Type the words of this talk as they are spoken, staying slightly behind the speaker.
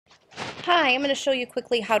Hi, I'm going to show you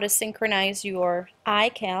quickly how to synchronize your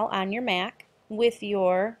iCal on your Mac with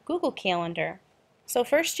your Google Calendar. So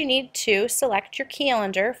first you need to select your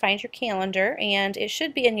calendar, find your calendar, and it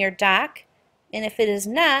should be in your dock. And if it is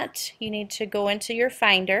not, you need to go into your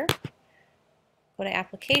Finder, go to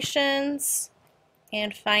Applications,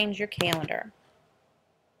 and find your calendar.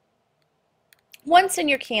 Once in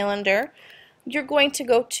your calendar, you're going to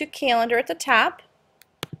go to Calendar at the top.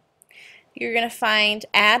 You're going to find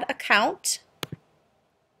Add Account,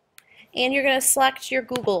 and you're going to select your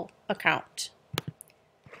Google account.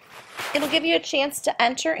 It'll give you a chance to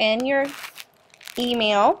enter in your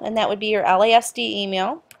email, and that would be your LASD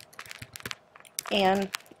email. And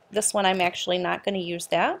this one I'm actually not going to use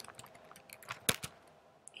that.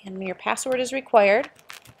 And your password is required.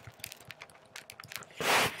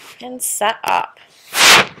 And set up.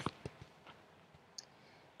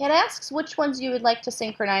 It asks which ones you would like to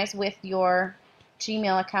synchronize with your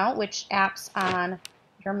Gmail account, which apps on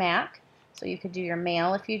your Mac. So you could do your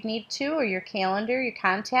mail if you need to, or your calendar, your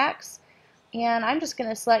contacts. And I'm just going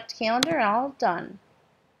to select calendar and all done.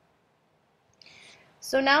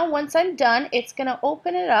 So now once I'm done, it's going to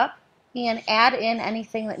open it up and add in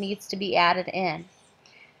anything that needs to be added in.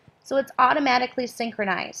 So it's automatically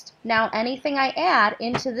synchronized. Now anything I add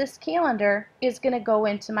into this calendar is going to go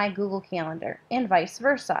into my Google Calendar and vice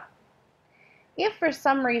versa. If for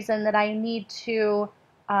some reason that I need to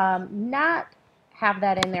not have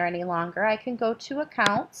that in there any longer, I can go to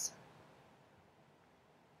Accounts,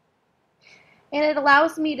 and it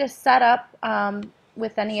allows me to set up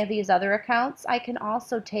with any of these other accounts. I can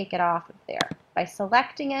also take it off of there by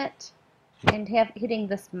selecting it and hitting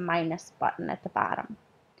this minus button at the bottom,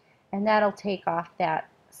 and that'll take off that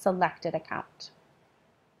selected account.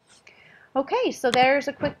 Okay, so there's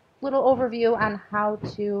a quick little overview on how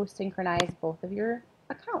to synchronize both of your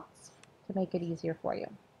accounts to make it easier for you.